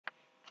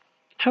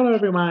Hello,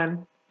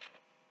 everyone.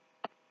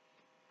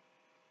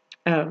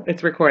 Oh,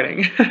 it's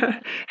recording.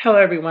 Hello,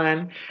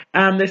 everyone.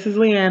 This is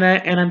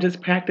Leanna, and I'm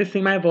just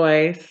practicing my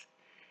voice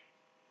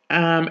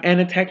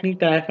and a technique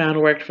that I found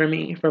worked for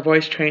me for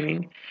voice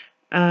training.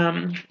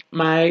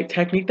 My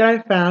technique that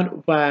I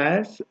found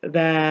was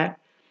that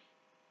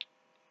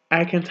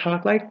I can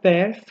talk like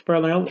this for a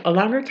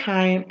longer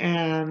time,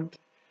 and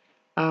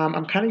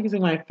I'm kind of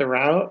using my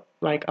throat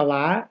like a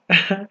lot.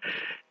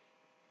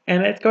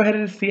 And let's go ahead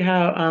and see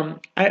how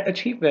I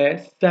achieve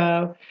this.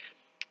 So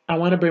I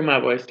want to bring my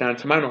voice down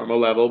to my normal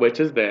level, which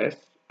is this.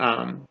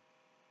 Um,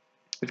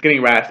 It's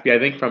getting raspy, I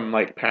think, from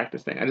like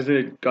practicing. I just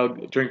need to go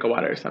drink a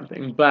water or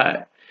something.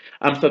 But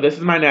so this is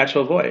my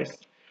natural voice.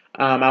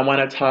 I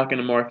want to talk in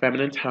a more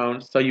feminine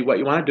tone. So what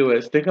you want to do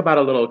is think about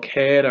a little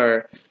kid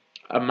or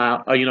a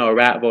mouse, or, a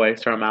rat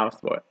voice or a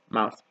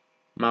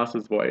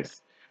mouse's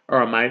voice,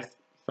 or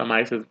some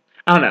mice's.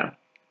 I don't know,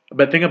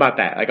 but think about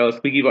that, like a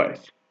squeaky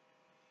voice.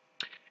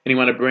 And you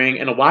want to bring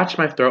and watch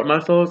my throat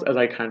muscles as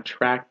I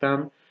contract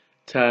them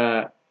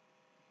to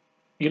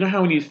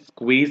how when you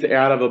squeeze the air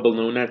out of a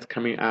balloon that's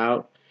coming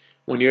out,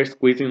 when you're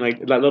squeezing like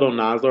that little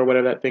nozzle or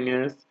whatever that thing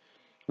is,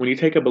 when you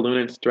take a balloon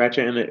and stretch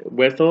it and it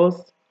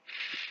whistles,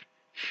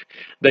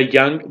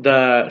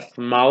 the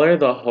smaller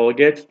the hole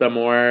gets, the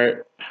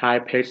more high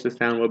pitched the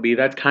sound will be.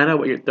 That's kind of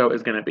what your throat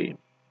is gonna be.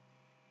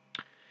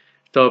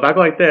 So if I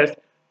go like this,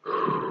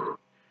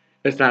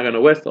 it's not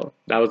gonna whistle.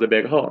 That was a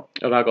big hole.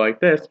 If I go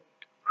like this,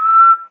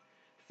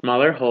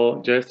 smaller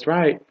hole, just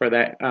right for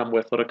that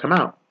whistle to come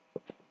out.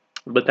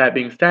 But that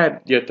being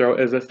said, your throat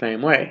is the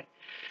same way.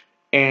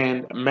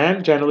 And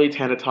men generally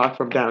tend to talk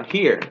from down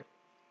here.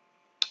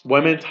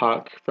 Women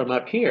talk from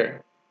up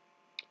here.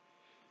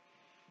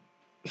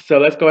 So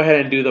let's go ahead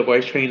and do the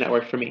voice training that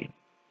worked for me.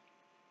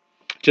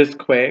 Just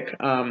quick,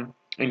 and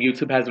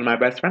YouTube has been my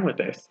best friend with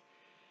this.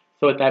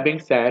 So with that being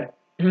said,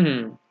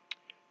 I'm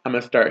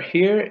gonna start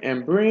here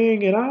and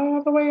bring it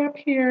all the way up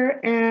here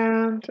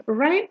and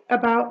right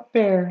about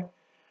there.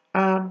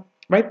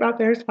 Right about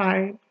there is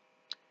fine.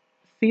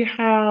 See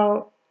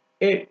how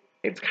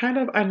it's kind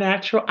of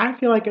unnatural. I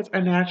feel like it's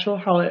unnatural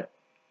how it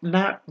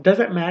not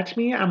doesn't match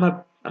me.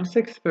 I'm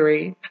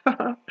 6'3".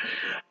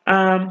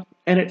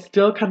 And it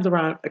still comes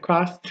around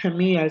across to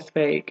me as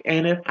fake.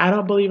 And if I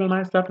don't believe in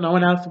myself, no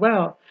one else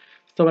will.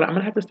 So what I'm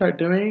gonna have to start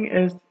doing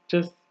is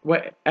just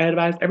what I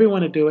advise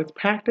everyone to do is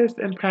practice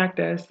and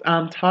practice.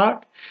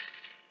 Talk.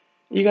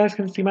 You guys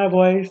can see my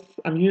voice.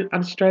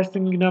 I'm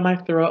stressing, my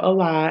throat a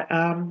lot.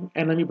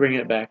 And let me bring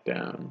it back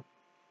down.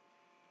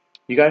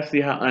 You guys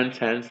see how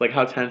untense, like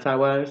how tense I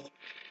was?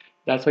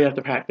 That's what you have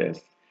to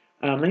practice.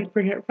 Let me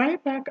bring it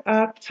right back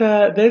up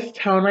to this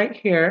tone right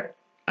here.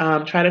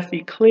 Try to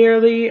speak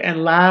clearly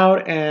and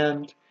loud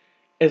and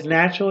as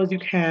natural as you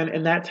can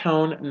in that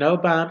tone. No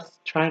bumps.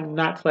 Try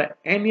not to let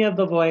any of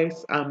the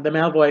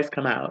male voice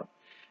come out.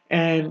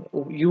 And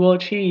you will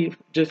achieve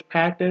just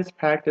practice,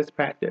 practice,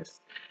 practice.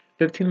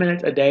 15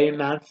 minutes a day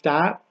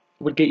nonstop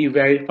would get you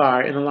very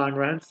far in the long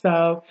run.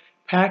 So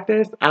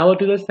practice. I will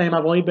do the same.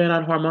 I've only been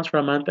on hormones for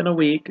a month and a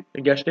week.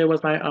 Yesterday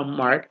was my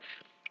mark.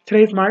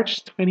 Today's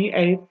March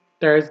 28th,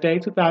 Thursday,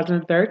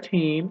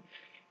 2013.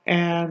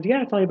 And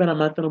yeah, it's only been a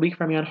month and a week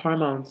for me on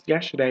hormones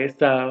yesterday.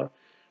 So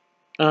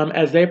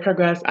as they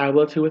progress, I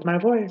will too with my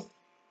voice.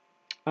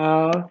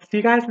 I'll see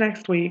you guys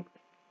next week.